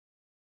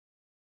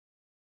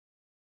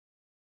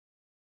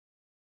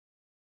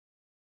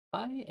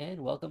Hi,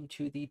 and welcome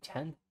to the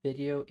 10th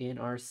video in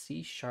our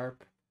C#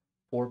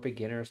 for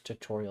Beginners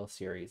tutorial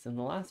series. In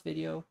the last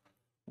video,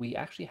 we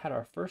actually had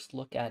our first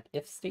look at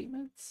if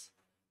statements.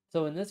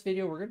 So in this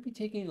video, we're going to be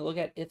taking a look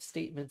at if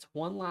statements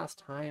one last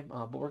time,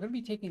 but we're going to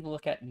be taking a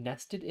look at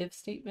nested if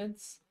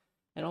statements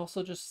and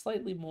also just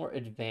slightly more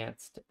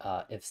advanced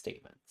if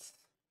statements.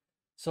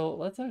 So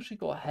let's actually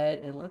go ahead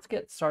and let's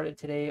get started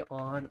today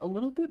on a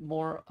little bit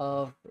more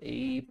of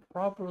a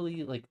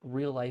properly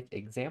real life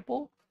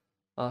example.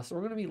 So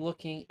we're going to be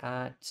looking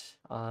at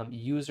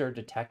user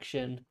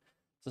detection.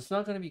 So it's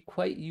not going to be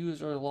quite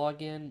user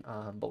login,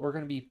 but we're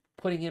going to be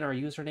putting in our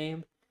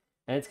username,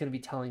 and it's going to be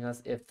telling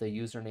us if the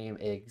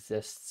username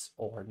exists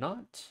or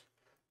not.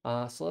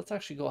 So let's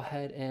actually go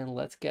ahead and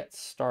let's get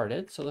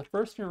started. So the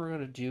first thing we're going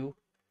to do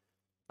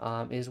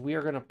is we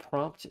are going to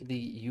prompt the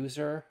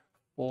user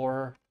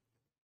for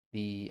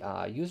the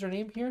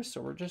username here.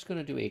 So we're just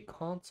going to do a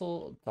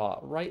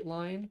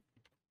console.writeLine, and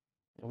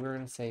we're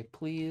going to say,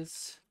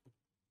 please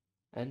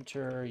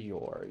enter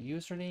your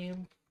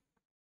username.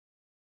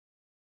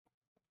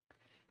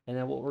 And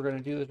then what we're going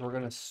to do is we're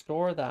going to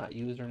store that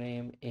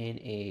username in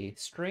a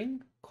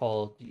string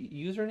called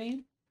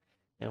username.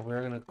 And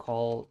we're going to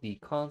call the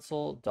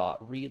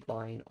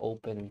console.readLine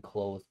open and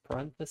close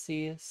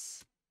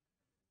parentheses.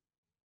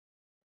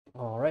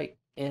 All right.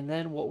 And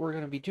then what we're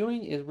going to be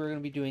doing is we're going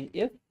to be doing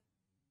if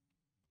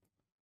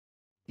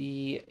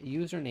the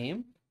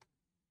username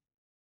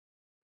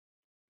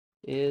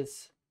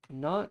is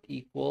not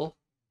equal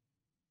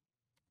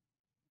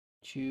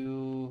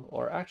to,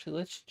 or actually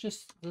let's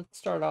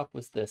start off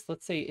with this.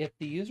 Let's say if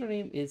the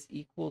username is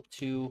equal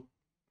to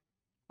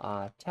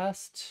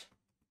test,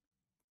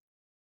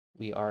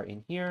 we are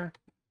in here,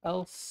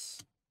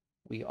 else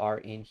we are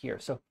in here.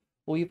 So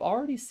we've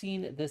already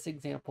seen this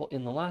example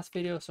in the last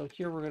video. So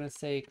here we're going to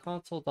say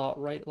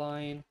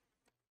console.writeLine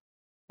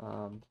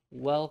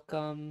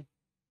welcome,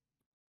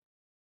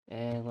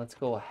 and let's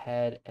go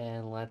ahead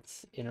and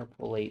let's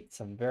interpolate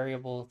some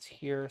variables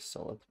here.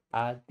 So let's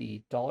add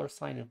the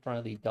 $sign in front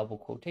of the double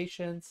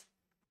quotations.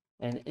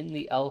 And in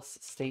the else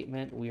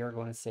statement, we are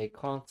going to say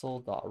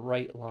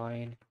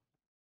console.writeLine.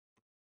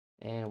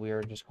 And we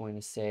are just going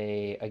to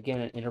say, again,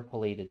 an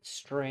interpolated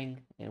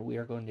string. And we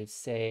are going to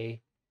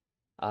say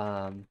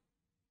username,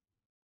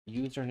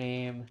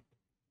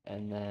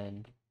 and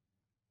then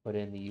put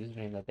in the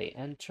username that they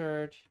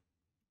entered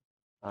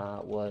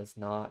was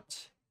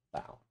not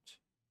found.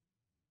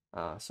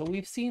 So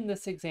we've seen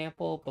this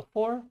example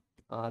before.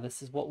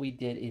 This is what we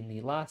did in the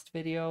last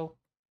video.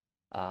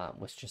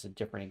 Was just a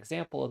different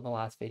example in the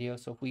last video.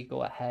 So if we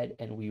go ahead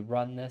and we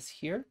run this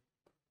here,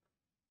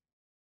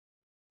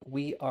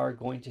 we are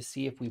going to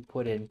see if we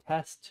put in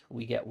test,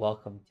 we get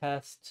welcome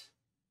test.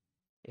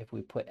 If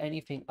we put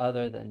anything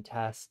other than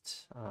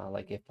test,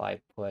 like if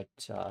I put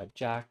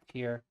Jack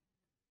here,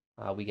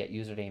 we get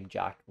username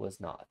Jack was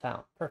not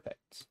found.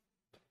 Perfect.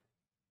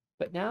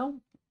 But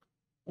now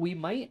we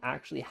might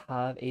actually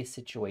have a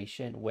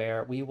situation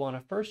where we want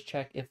to first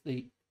check if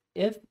the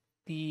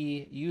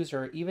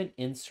user even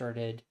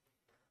inserted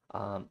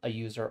a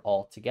user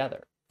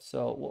altogether.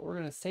 So what we're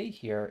going to say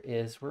here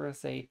is we're going to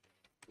say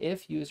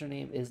if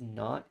username is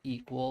not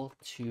equal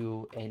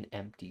to an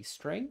empty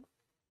string.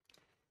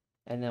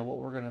 And then what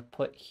we're going to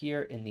put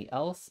here in the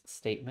else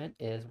statement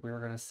is we're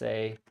going to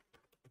say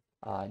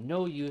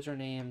no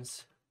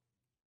usernames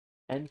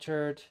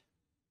entered,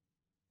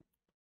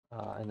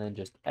 and then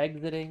just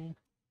exiting.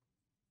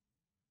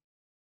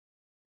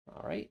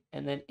 All right,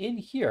 and then in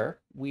here,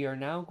 we are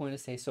now going to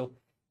say, so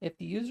if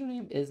the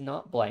username is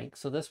not blank,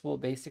 so this will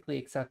basically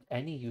accept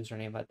any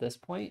username at this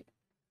point,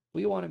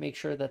 we want to make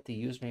sure that the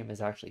username is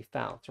actually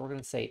found. So we're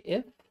going to say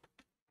if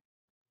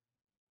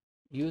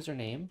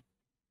username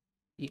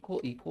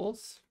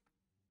equals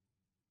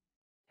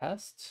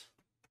test,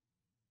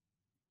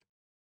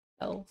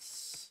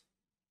 else.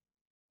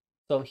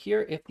 So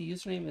here, if the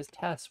username is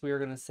test, we are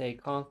going to say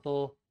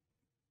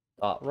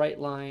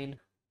console.writeLine.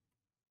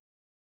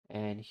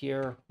 And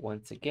here,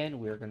 once again,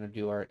 we're going to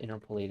do our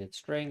interpolated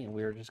string, and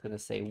we're just going to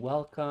say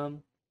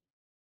welcome.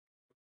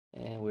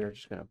 And we're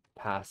just going to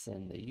pass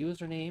in the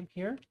username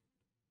here.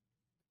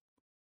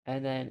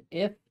 And then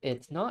if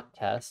it's not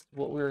test,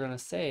 what we're going to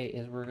say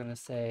is we're going to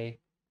say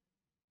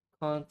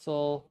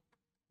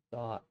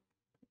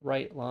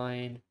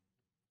console.writeLine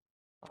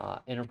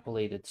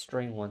interpolated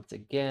string once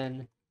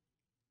again.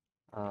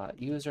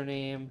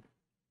 Username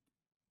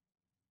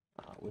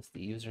was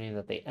the username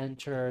that they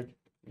entered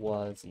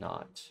was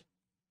not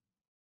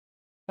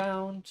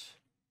found.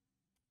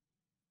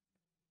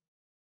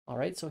 All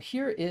right, so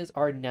here is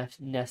our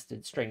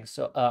nested string,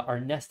 so our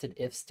nested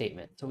if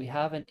statement. So we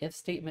have an if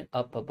statement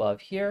up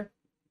above here,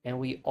 and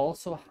we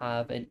also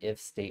have an if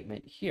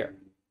statement here.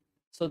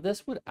 So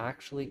this would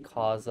actually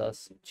cause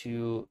us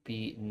to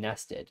be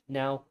nested.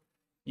 Now,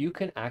 you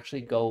can actually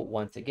go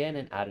once again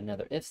and add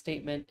another if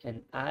statement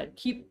and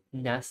keep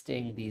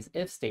nesting these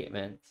if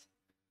statements.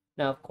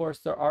 Now, of course,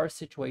 there are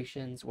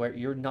situations where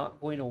you're not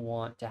going to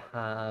want to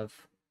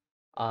have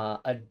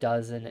a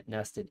dozen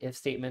nested if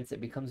statements,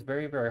 it becomes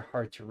very, very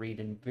hard to read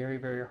and very,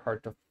 very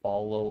hard to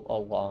follow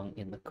along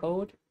in the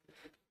code.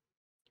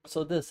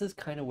 So this is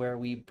kind of where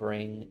we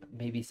bring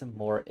maybe some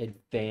more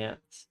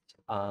advanced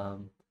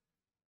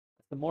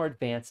the more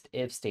advanced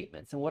if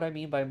statements. And what I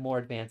mean by more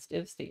advanced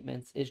if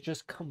statements is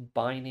just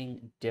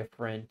combining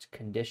different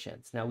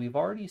conditions. Now, we've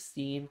already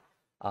seen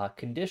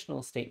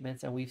conditional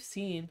statements, and we've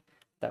seen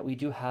that we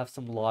do have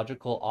some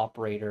logical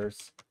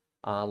operators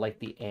like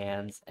the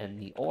ands and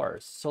the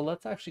ors. So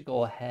let's actually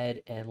go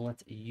ahead and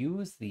let's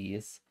use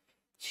these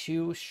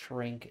to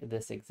shrink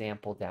this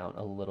example down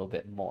a little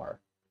bit more.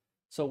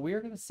 So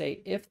we're going to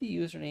say if the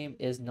username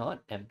is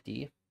not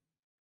empty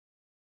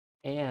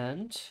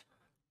and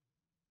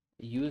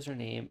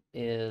username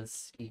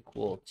is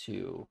equal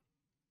to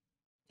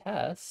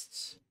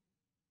test,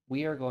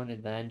 we are going to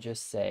then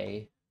just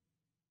say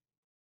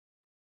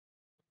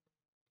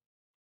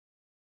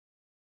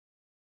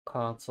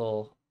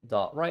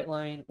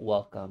console.writeLine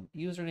welcome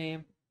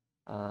username.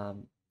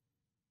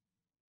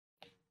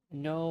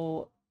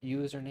 No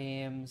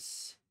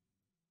usernames,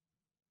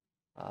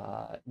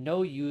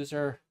 no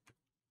user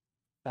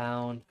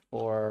found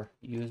for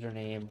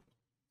username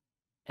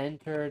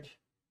entered,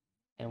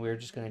 and we're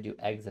just going to do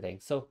exiting.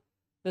 So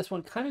this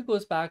one kind of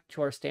goes back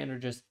to our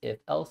standard just if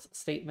else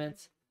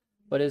statements,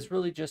 but is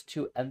really just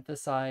to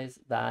emphasize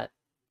that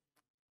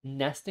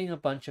nesting a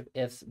bunch of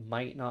ifs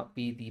might not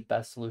be the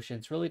best solution.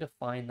 It's really to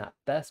find that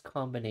best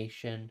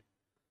combination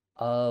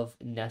of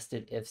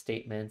nested if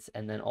statements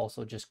and then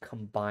also just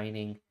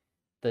combining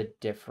the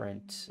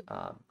different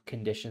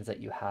conditions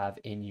that you have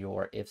in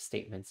your if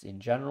statements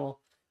in general.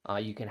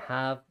 You can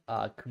have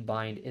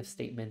combined if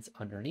statements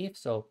underneath.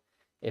 So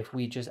if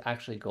we just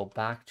actually go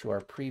back to our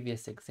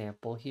previous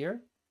example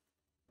here,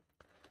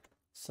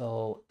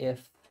 so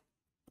if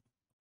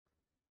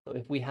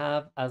we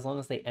have, as long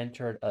as they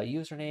entered a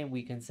username,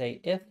 we can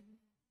say if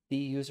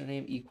the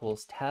username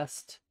equals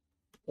test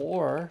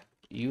or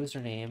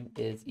username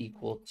is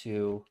equal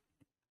to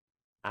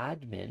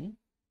admin.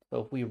 So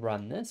if we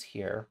run this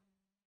here,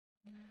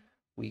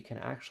 we can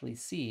actually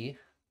see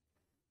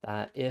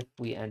that if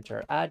we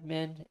enter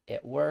admin,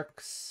 it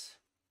works.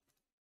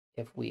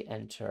 If we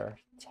enter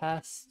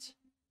test,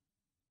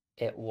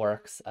 it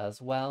works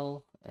as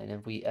well. And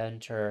if we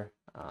enter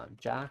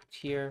jacked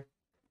here,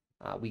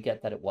 we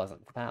get that it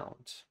wasn't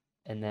found.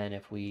 And then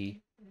if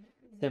we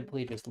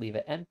simply just leave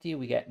it empty,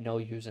 we get no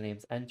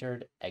usernames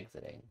entered,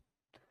 exiting.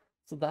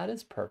 So that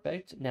is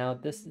perfect. Now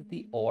this is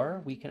the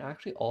or. We can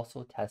actually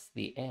also test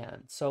the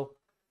and. So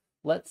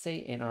let's say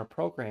in our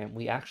program,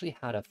 we actually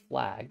had a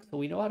flag. So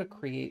we know how to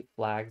create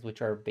flags,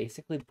 which are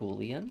basically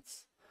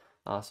Booleans.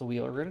 So we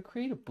are going to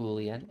create a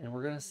Boolean, and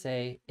we're going to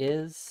say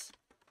is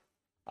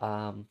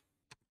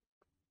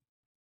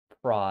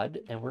prod,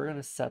 and we're going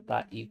to set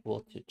that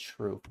equal to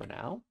true for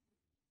now.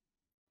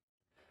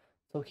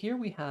 So here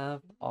we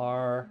have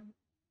our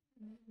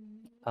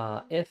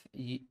if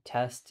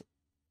test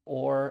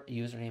or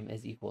username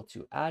is equal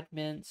to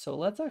admin. So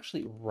let's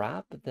actually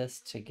wrap this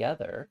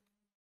together.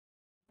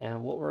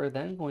 And what we're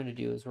then going to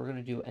do is we're going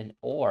to do an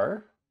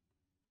or.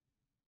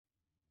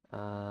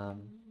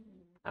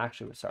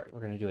 Actually, sorry,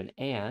 we're going to do an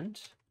and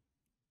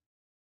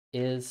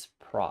is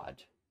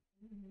prod.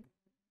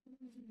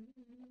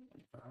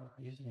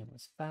 Username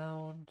was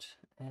found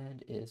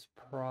and is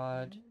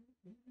prod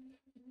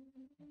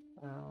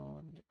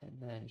found. And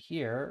then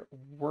here,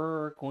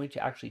 we're going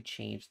to actually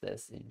change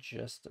this in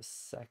just a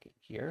second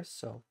here.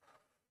 So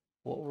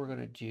what we're going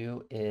to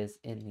do is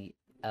in the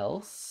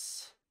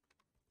else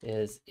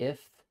is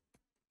if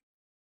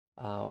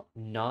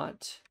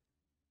not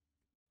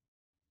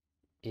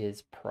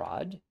is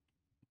prod.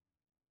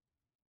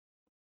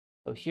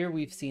 So here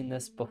we've seen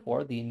this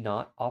before, the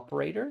not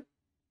operator.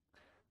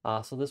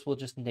 So this will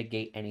just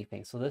negate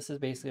anything. So this is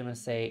basically going to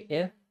say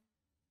if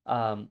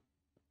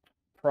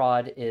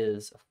prod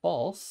is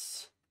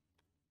false,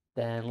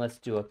 then let's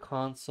do a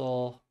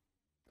console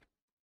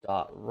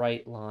dot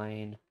write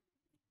line.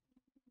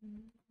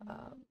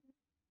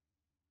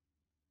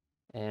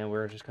 And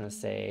we're just going to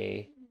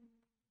say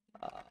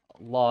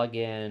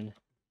login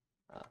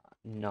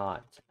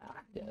not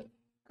active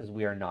because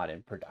we are not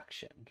in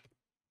production.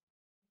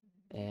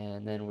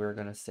 And then we're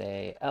going to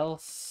say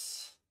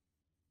else.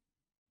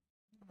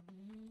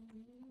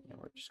 And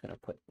we're just going to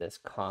put this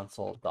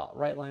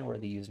console.writeLine where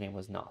the username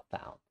was not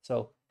found.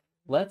 So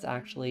let's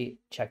actually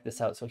check this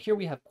out. So here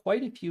we have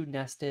quite a few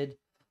nested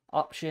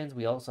options.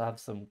 We also have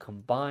some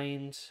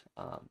combined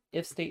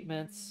if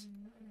statements.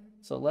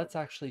 So let's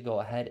actually go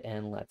ahead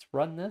and let's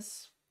run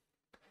this.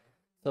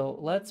 So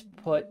let's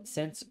put,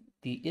 since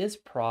the is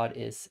prod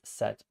is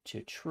set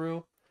to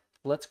true,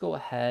 let's go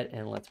ahead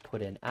and let's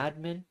put in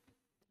admin.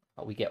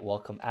 We get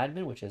welcome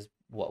admin, which is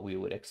what we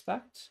would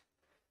expect.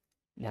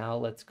 Now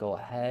let's go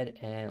ahead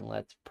and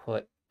let's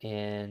put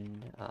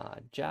in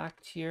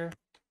jacked here.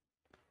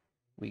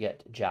 We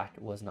get jacked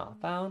was not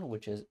found,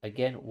 which is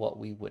again what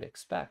we would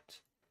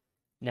expect.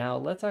 Now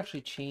let's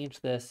actually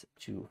change this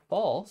to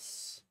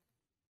false.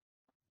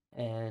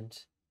 And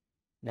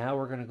now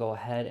we're going to go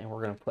ahead and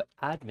we're going to put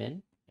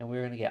admin, and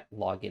we're going to get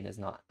login is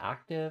not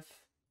active.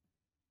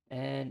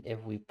 And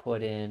if we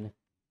put in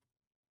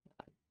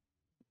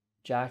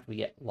jacked, we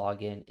get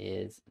login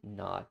is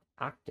not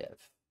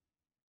active.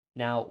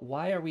 Now,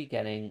 why are we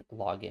getting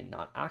login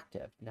not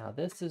active? Now,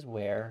 this is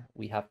where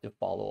we have to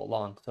follow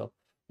along. So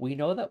we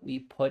know that we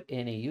put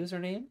in a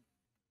username.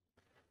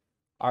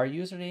 Our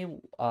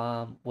username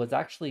was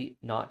actually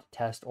not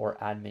test or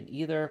admin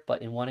either,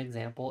 but in one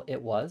example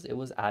it was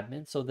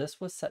admin. So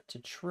this was set to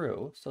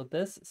true. So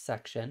this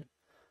section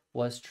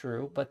was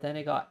true, but then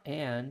it got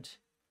and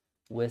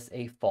with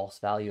a false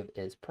value of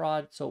is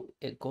prod. So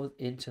it goes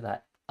into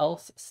that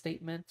else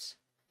statement,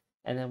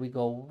 and then we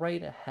go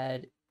right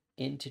ahead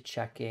into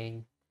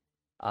checking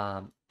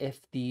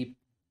if the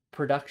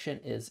production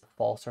is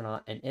false or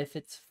not. And if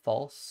it's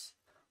false,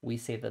 we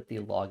say that the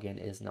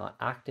login is not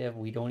active.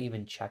 We don't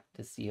even check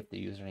to see if the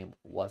username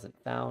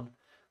wasn't found.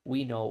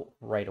 We know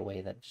right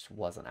away that it just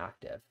wasn't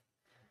active.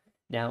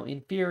 Now, in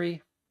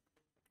theory,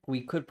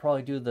 we could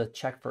probably do the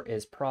check for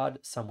is prod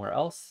somewhere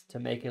else to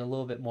make it a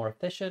little bit more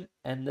efficient.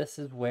 And this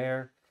is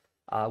where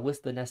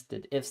with the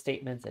nested if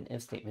statements and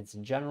if statements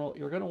in general,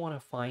 you're going to want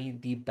to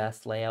find the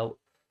best layout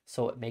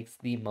so it makes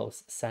the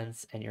most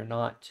sense and you're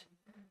not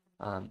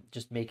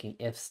just making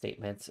if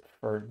statements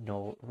for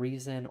no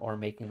reason or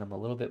making them a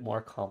little bit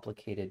more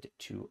complicated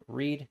to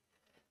read.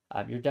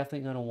 You're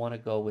definitely going to want to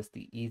go with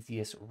the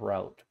easiest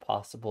route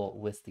possible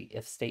with the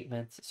if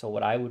statements. So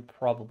what I would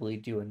probably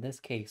do in this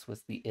case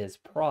with the is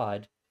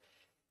prod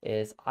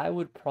is I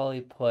would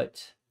probably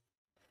put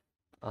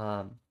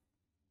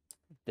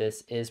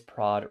this is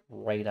prod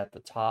right at the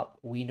top.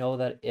 We know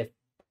that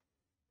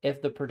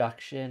if the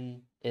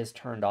production is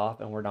turned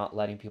off and we're not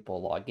letting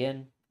people log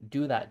in,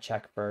 do that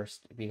check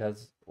first,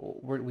 because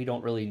we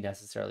don't really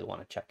necessarily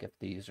want to check if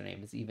the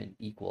username is even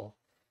equal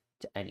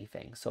to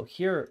anything. So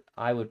here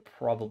I would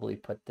probably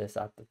put this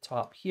at the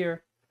top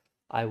here.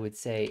 I would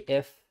say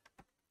if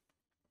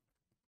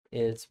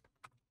is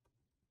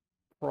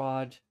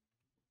prod,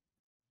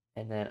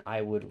 and then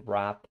I would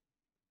wrap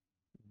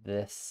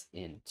this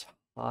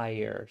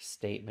entire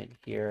statement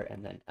here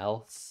and then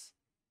else.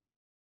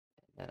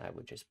 And then I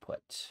would just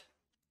put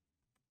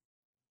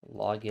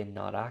login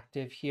not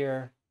active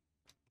here.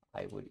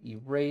 I would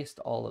erase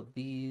all of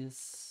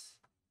these.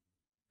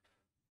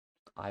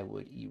 I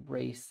would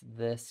erase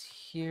this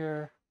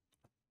here.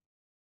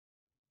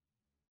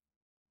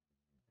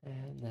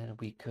 And then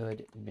we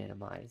could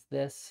minimize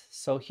this.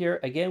 So here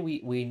again,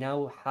 we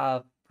now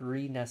have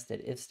 3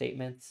 nested if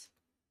statements,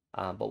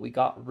 but we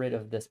got rid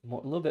of this a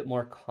little bit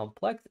more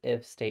complex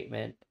if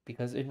statement,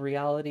 because in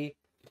reality,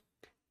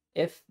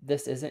 if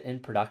this isn't in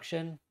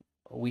production,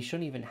 we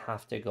shouldn't even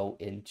have to go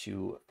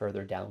into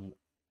further down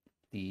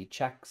the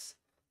checks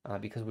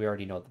because we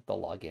already know that the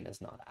login is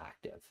not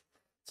active.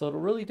 So it'll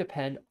really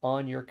depend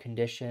on your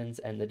conditions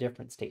and the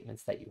different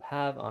statements that you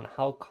have on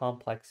how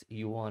complex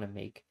you want to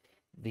make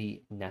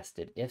the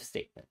nested if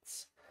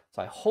statements.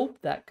 So I hope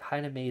that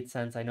kind of made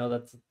sense. I know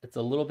it's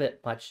a little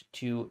bit much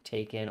to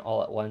take in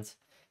all at once.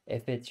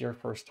 If it's your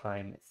first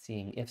time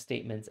seeing if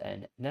statements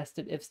and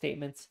nested if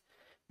statements,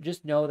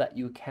 just know that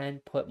you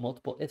can put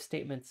multiple if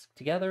statements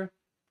together.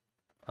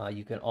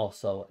 You can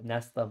also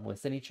nest them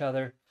within each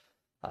other.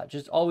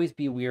 Just always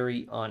be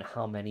wary on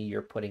how many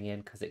you're putting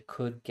in, because it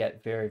could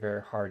get very,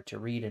 very hard to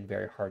read and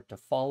very hard to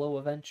follow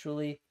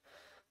eventually.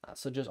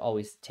 So just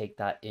always take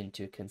that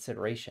into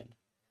consideration.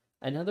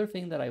 Another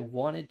thing that I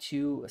wanted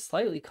to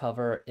slightly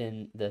cover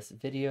in this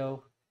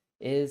video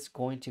is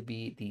going to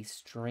be the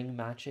string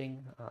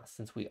matching,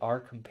 since we are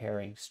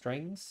comparing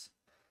strings.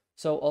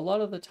 So a lot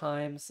of the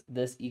times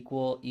this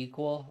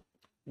equal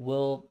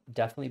will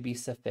definitely be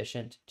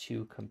sufficient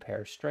to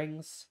compare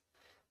strings.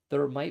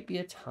 There might be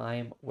a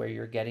time where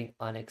you're getting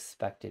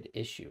unexpected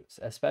issues,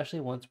 especially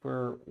once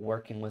we're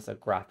working with a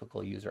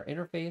graphical user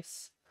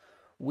interface.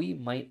 We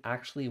might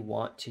actually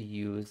want to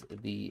use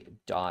the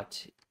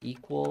dot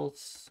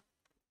equals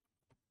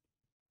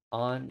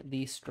on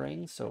the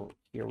string. So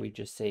here we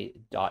just say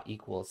dot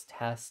equals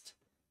test.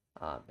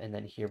 And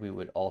then here we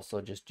would also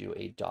just do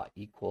a dot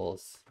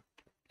equals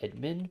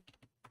admin.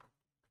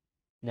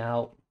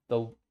 Now,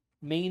 the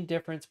main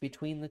difference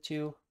between the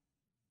two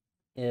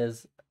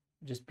is,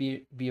 just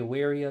be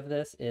wary of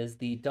this, is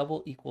the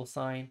double equal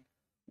sign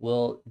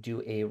will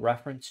do a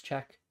reference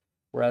check,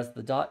 whereas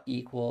the dot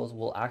equals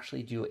will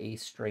actually do a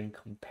string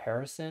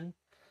comparison.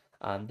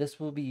 This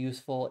will be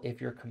useful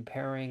if you're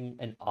comparing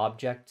an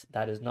object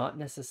that is not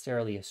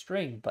necessarily a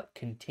string, but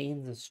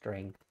contains a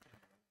string.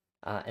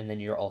 And then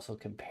you're also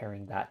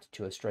comparing that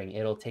to a string.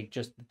 It'll take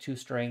just the two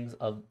strings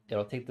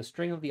it'll take the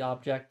string of the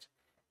object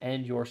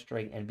and your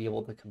string and be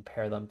able to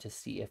compare them to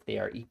see if they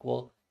are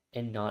equal,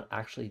 and not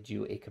actually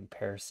do a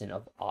comparison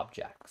of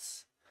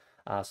objects.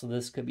 So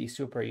this could be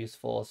super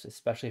useful,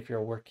 especially if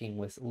you're working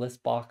with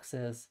list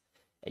boxes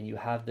and you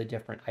have the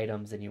different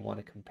items and you want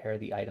to compare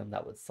the item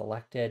that was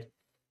selected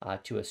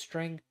to a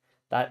string.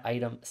 That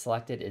item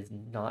selected is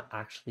not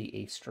actually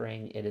a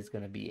string, it is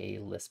going to be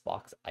a list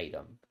box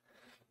item.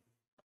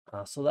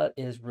 So that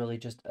is really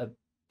just a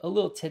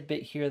little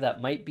tidbit here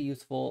that might be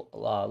useful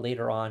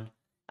later on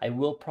I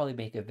will probably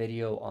make a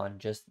video on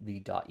just the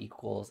dot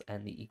equals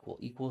and the equal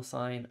equal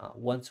sign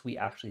once we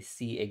actually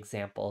see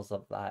examples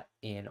of that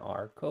in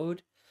our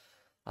code.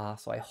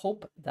 So I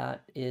hope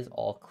that is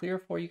all clear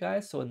for you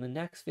guys. So in the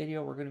next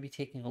video, we're going to be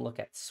taking a look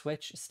at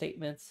switch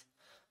statements,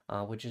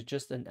 which is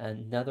just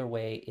another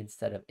way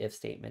instead of if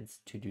statements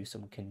to do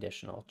some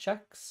conditional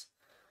checks.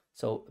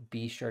 So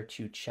be sure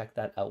to check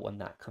that out when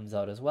that comes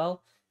out as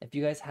well. If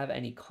you guys have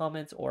any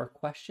comments or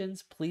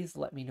questions, please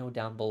let me know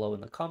down below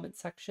in the comment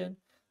section.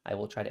 I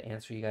will try to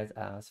answer you guys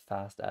as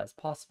fast as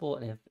possible.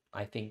 And if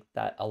I think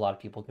that a lot of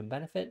people can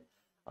benefit,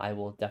 I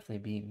will definitely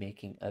be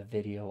making a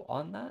video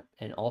on that.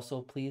 And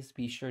also please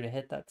be sure to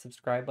hit that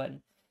subscribe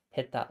button,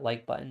 hit that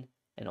like button,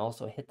 and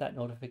also hit that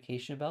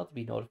notification bell to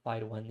be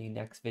notified when the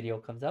next video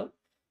comes out.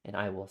 And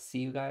I will see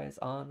you guys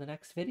on the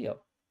next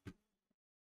video.